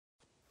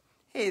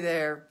Hey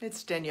there,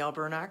 it's Danielle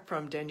Burnock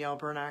from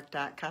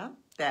danielleburnock.com,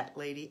 that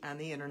lady on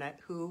the internet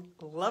who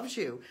loves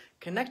you,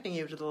 connecting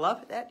you to the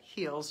love that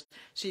heals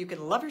so you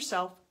can love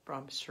yourself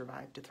from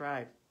survive to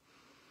thrive.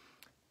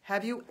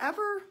 Have you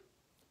ever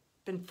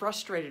been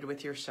frustrated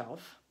with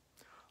yourself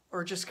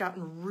or just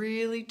gotten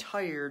really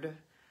tired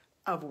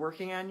of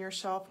working on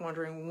yourself,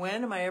 wondering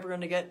when am I ever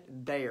going to get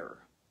there?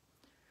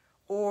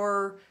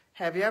 Or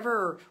have you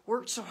ever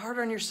worked so hard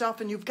on yourself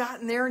and you've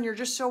gotten there and you're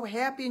just so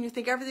happy and you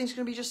think everything's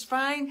going to be just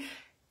fine,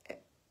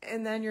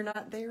 and then you're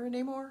not there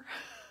anymore?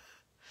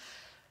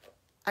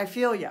 I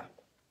feel ya.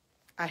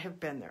 I have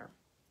been there.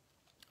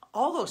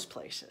 All those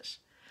places.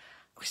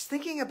 I was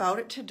thinking about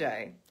it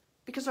today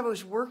because I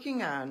was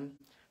working on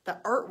the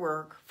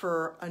artwork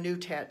for a new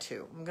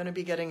tattoo. I'm going to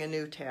be getting a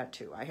new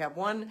tattoo. I have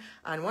one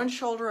on one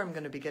shoulder. I'm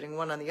going to be getting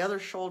one on the other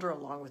shoulder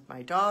along with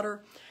my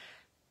daughter.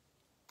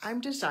 I'm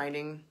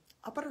designing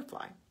a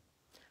butterfly.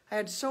 I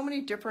had so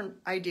many different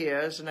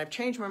ideas and I've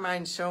changed my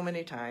mind so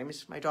many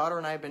times. My daughter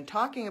and I have been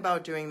talking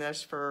about doing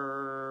this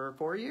for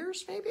 4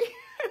 years, maybe.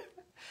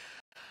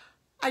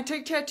 I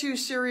take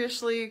tattoos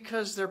seriously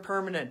because they're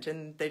permanent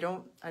and I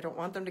don't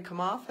want them to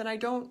come off, and I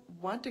don't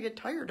want to get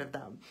tired of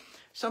them.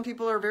 Some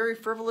people are very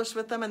frivolous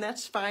with them, and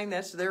that's fine.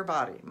 That's their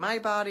body. My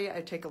body,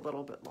 I take a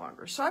little bit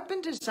longer. So I've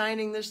been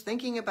designing this,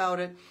 thinking about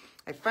it.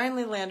 I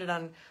finally landed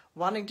on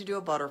wanting to do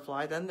a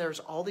butterfly. Then there's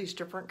all these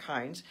different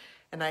kinds.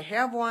 And I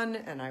have one,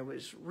 and I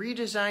was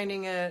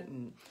redesigning it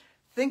and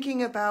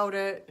thinking about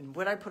it, and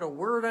would I put a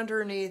word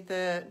underneath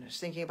it? And I was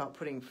thinking about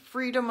putting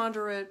freedom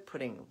under it,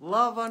 putting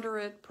love under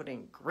it,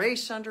 putting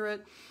grace under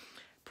it,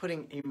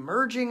 putting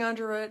emerging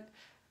under it.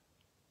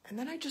 And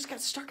then I just got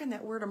stuck in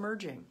that word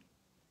emerging.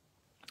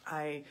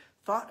 I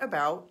thought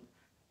about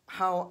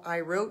how I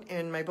wrote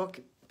in my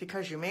book,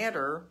 Because You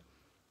Matter,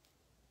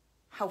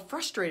 how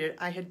frustrated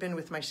I had been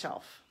with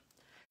myself.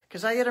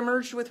 Because I had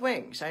emerged with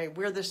wings. I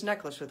wear this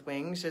necklace with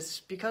wings.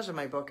 It's because of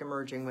my book,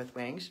 Emerging with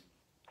Wings.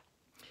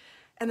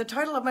 And the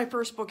title of my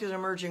first book is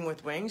Emerging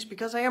with Wings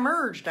because I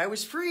emerged. I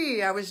was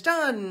free. I was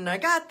done. I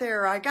got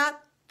there. I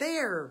got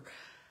there.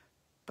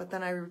 But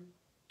then I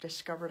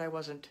discovered I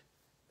wasn't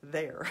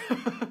there.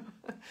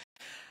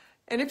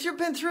 And if you've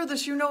been through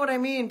this, you know what I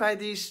mean by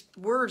these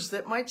words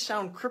that might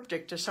sound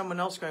cryptic to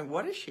someone else going,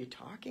 what is she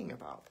talking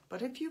about?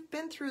 But if you've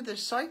been through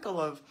this cycle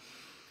of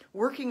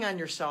working on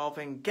yourself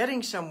and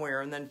getting somewhere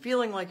and then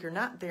feeling like you're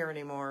not there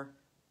anymore,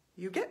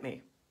 you get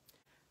me.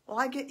 Well,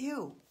 I get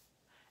you.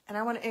 And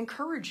I want to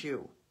encourage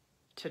you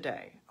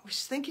today. I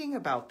was thinking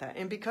about that.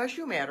 And Because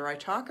You Matter, I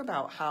talk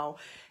about how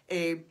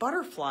a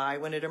butterfly,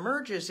 when it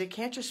emerges, it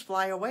can't just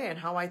fly away, and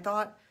how I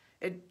thought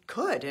it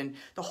could, and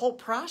the whole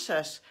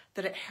process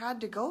that it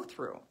had to go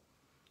through.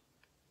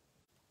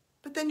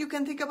 But then you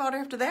can think about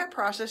after that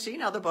process, see,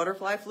 now the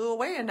butterfly flew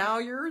away and now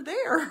you're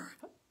there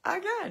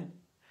again.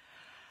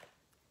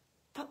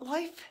 But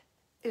life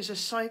is a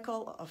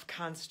cycle of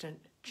constant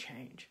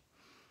change.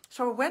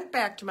 So I went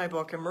back to my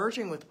book,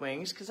 Emerging with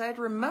Wings, because I had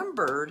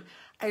remembered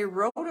I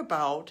wrote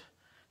about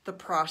the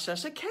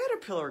process a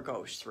caterpillar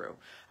goes through.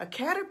 A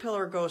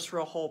caterpillar goes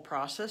through a whole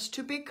process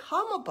to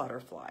become a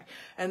butterfly.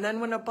 And then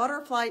when a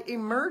butterfly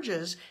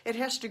emerges, it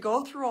has to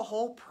go through a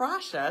whole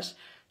process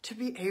to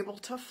be able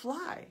to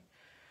fly.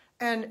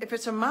 And if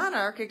it's a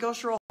monarch, it goes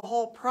through a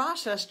whole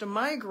process to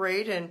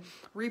migrate and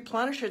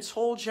replenish its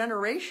whole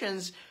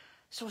generations.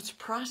 So it's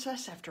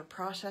process after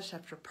process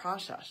after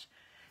process.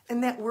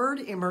 And that word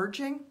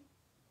emerging,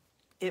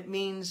 it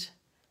means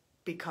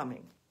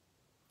becoming.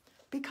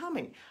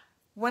 Becoming.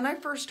 When I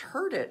first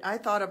heard it, I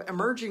thought of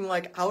emerging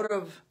like out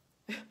of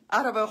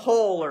a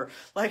hole, or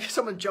like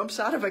someone jumps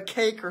out of a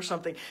cake or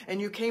something, and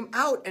you came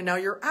out and now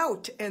you're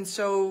out and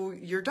so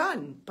you're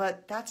done.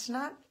 But that's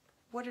not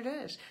what it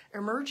is.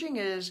 Emerging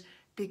is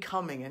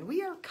becoming, and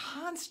we are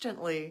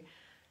constantly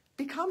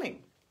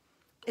becoming.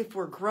 If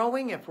we're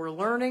growing, if we're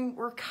learning,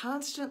 we're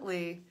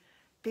constantly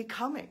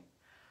becoming.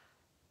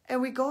 And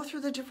we go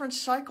through the different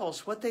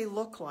cycles, what they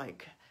look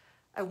like.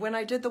 When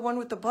I did the one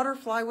with the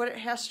butterfly, what it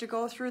has to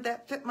go through,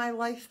 that fit my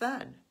life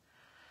then.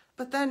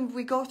 But then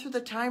we go through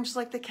the times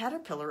like the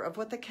caterpillar, of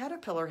what the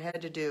caterpillar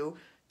had to do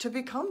to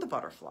become the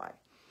butterfly.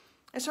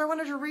 And so I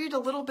wanted to read a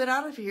little bit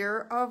out of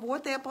here of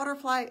what that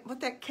butterfly, what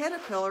that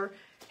caterpillar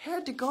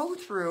had to go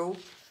through,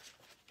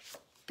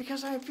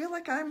 because I feel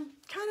like I'm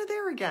kind of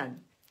there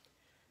again.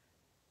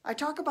 I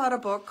talk about a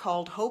book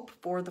called Hope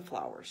for the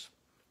Flowers.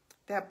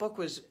 That book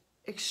was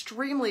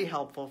extremely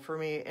helpful for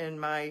me in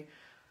my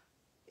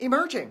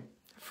emerging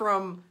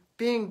from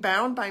being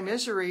bound by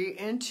misery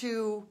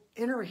into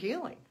inner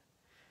healing.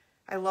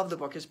 I love the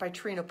book. It's by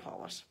Trina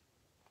Paulus.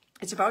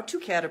 It's about two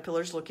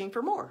caterpillars looking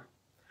for more.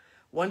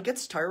 One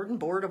gets tired and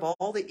bored of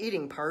all the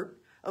eating part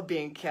of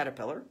being a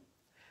caterpillar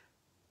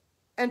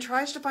and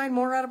tries to find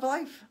more out of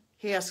life.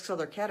 He asks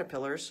other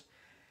caterpillars,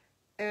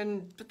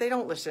 but they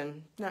don't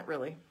listen, not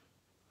really.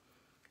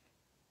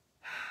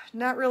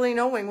 Not really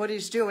knowing what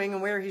he's doing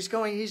and where he's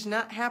going, he's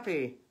not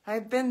happy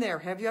I've been there.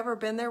 Have you ever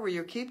been there where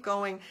you keep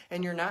going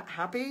and you're not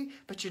happy,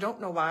 but you don't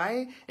know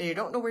why, and you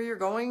don't know where you're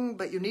going,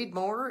 but you need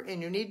more,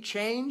 and you need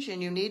change,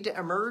 and you need to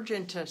emerge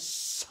into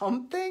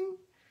something?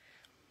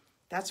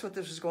 That's what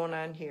this is going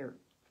on here.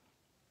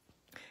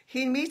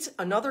 He meets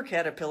another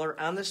caterpillar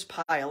on this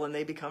pile, and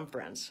they become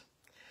friends.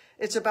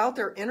 It's about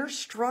their inner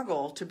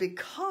struggle to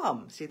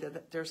become, see,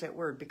 there's that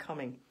word,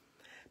 becoming.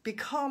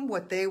 Become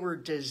what they were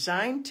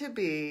designed to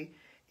be,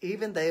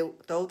 even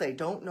though they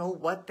don't know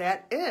what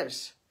that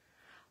is.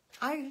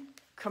 I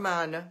come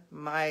on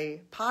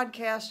my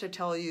podcast to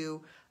tell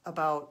you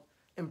about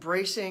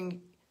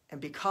embracing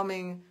and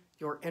becoming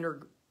your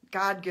inner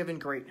God-given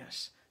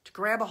greatness, to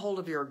grab a hold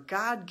of your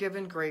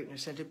God-given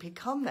greatness and to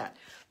become that.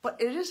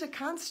 But it is a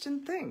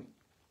constant thing.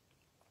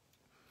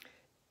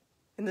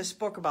 In this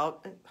book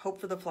about Hope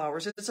for the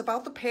Flowers, it's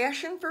about the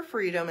passion for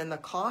freedom and the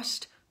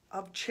cost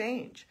of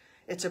change.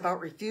 It's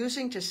about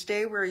refusing to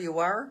stay where you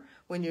are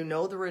when you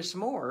know there is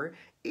more,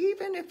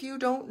 even if you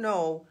don't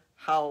know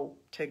how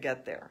to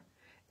get there.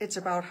 It's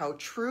about how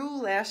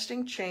true,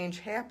 lasting change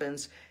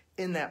happens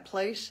in that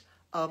place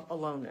of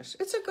aloneness.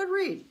 It's a good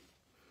read.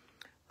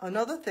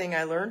 Another thing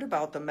I learned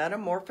about the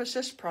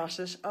metamorphosis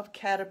process of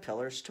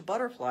caterpillars to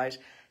butterflies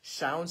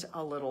sounds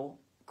a little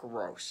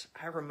gross.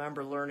 I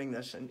remember learning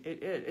this, and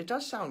it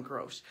does sound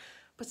gross.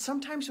 But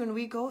sometimes when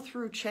we go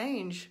through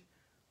change,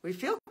 we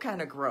feel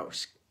kind of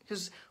gross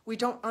because we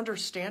don't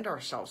understand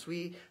ourselves.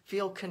 We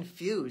feel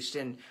confused,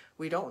 and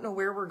we don't know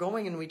where we're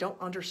going, and we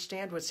don't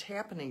understand what's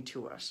happening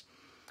to us.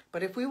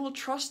 But if we will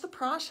trust the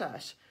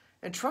process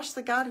and trust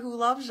the God who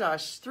loves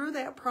us through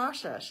that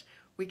process,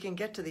 we can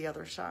get to the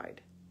other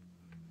side.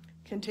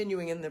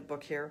 Continuing in the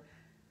book here,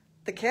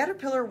 the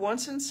caterpillar,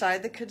 once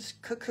inside the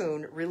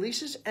cocoon,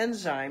 releases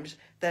enzymes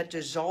that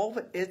dissolve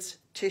its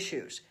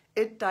tissues.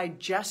 It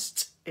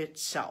digests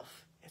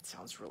itself. It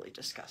sounds really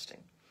disgusting.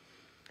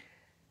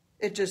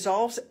 It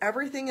dissolves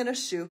everything in a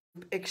soup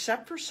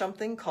except for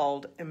something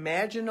called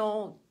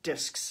imaginal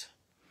discs.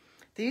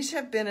 These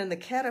have been in the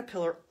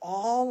caterpillar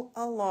all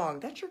along.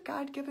 That's your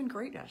God-given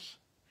greatness.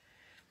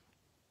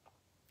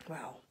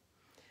 Wow.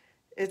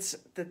 It's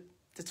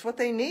what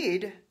they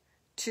need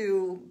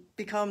to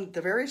become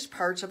the various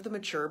parts of the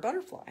mature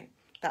butterfly.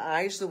 The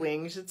eyes, the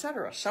wings,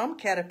 etc. Some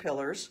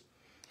caterpillars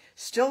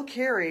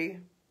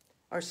even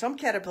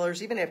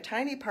have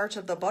tiny parts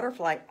of the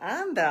butterfly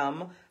on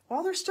them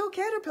while they're still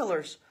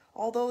caterpillars,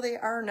 although they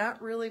are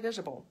not really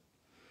visible.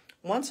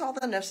 Once all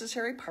the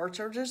necessary parts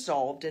are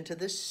dissolved into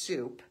this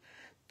soup,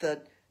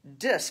 the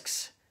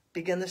discs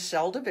begin the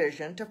cell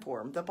division to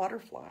form the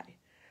butterfly.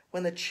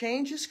 When the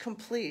change is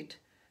complete,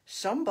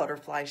 some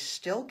butterflies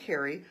still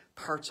carry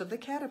parts of the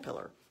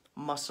caterpillar,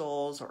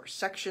 muscles or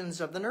sections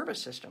of the nervous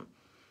system.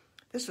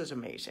 This was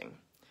amazing.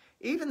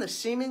 Even the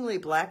seemingly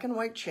black and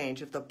white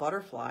change of the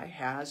butterfly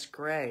has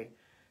gray.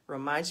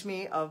 Reminds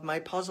me of my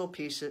puzzle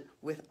piece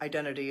with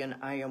identity and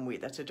I am we.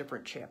 That's a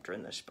different chapter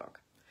in this book.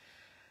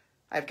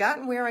 I've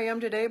gotten where I am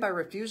today by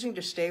refusing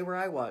to stay where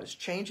I was.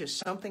 Change is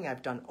something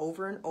I've done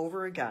over and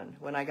over again.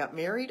 When I got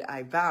married,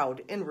 I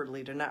vowed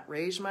inwardly to not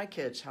raise my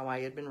kids how I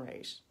had been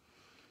raised.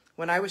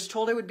 When I was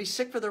told I would be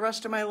sick for the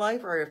rest of my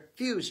life, I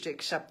refused to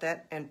accept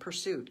that and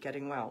pursued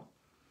getting well.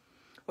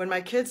 When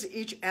my kids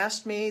each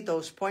asked me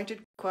those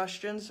pointed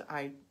questions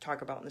I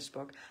talk about in this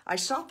book, I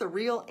sought the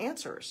real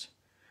answers.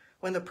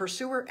 When the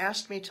pursuer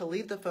asked me to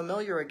leave the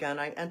familiar again,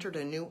 I entered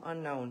a new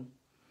unknown.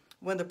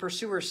 When the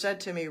pursuer said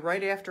to me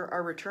right after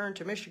our return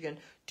to Michigan,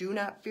 "Do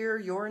not fear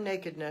your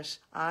nakedness,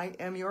 I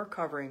am your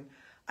covering,"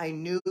 I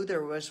knew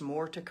there was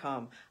more to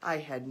come. I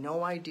had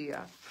no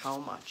idea how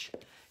much.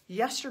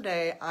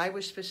 Yesterday, I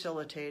was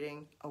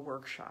facilitating a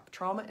workshop,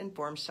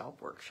 trauma-informed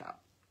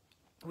self-workshop.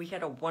 We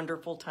had a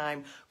wonderful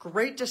time,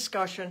 great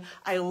discussion.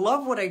 I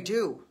love what I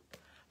do,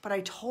 but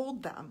I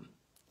told them,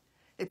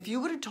 if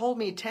you would have told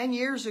me 10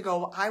 years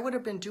ago I would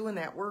have been doing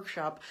that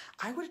workshop,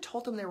 I would have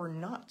told them they were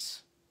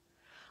nuts.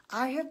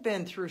 I have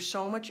been through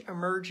so much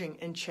emerging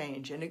and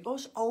change, and it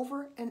goes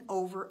over and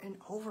over and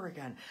over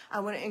again. I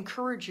want to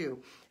encourage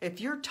you,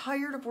 if you're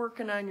tired of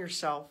working on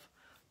yourself,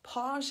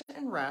 pause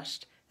and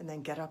rest, and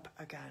then get up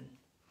again.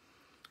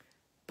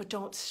 But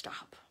don't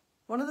stop.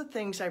 One of the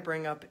things I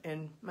bring up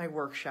in my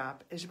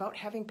workshop is about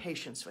having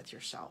patience with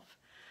yourself.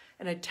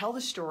 And I tell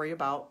the story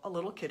about a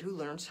little kid who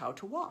learns how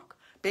to walk.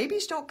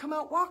 Babies don't come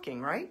out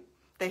walking, right?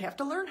 They have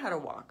to learn how to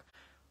walk.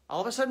 All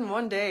of a sudden,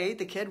 one day,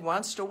 the kid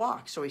wants to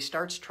walk, so he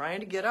starts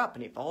trying to get up,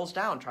 and he falls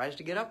down, tries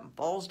to get up, and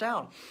falls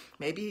down.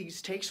 Maybe he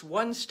takes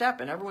one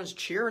step, and everyone's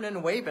cheering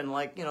and waving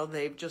like,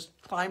 they've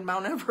just climbed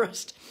Mount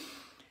Everest.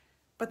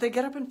 But they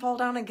get up and fall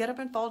down, and get up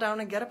and fall down,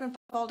 and get up and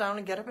fall down,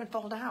 and get up and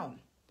fall down.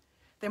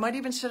 They might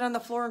even sit on the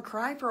floor and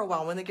cry for a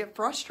while when they get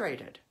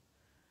frustrated.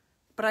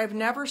 But I've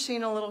never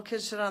seen a little kid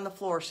sit on the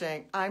floor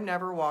saying, "I'm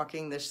never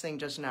walking, this thing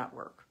does not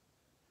work."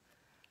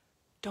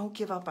 Don't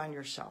give up on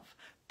yourself.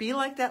 Be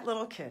like that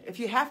little kid. If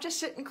you have to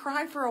sit and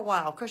cry for a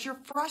while because you're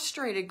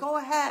frustrated, go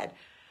ahead.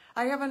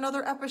 I have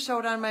another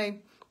episode on my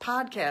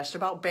podcast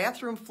about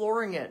bathroom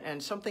flooring it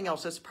and something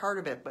else that's part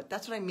of it. But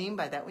that's what I mean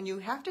by that. When you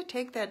have to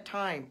take that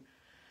time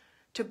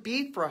to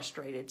be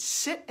frustrated.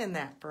 Sit in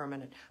that for a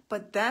minute,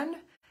 but then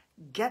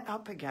get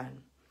up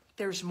again.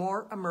 There's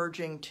more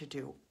emerging to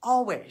do.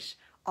 Always,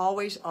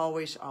 always,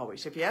 always,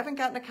 always. If you haven't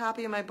gotten a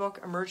copy of my book,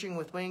 Emerging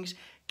with Wings,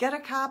 get a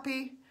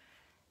copy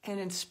and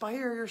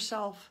inspire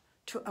yourself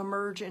to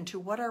emerge into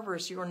whatever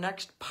is your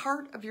next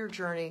part of your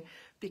journey,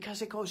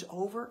 because it goes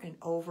over and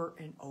over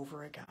and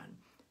over again.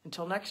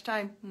 Until next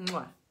time,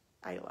 mwah,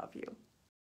 I love you.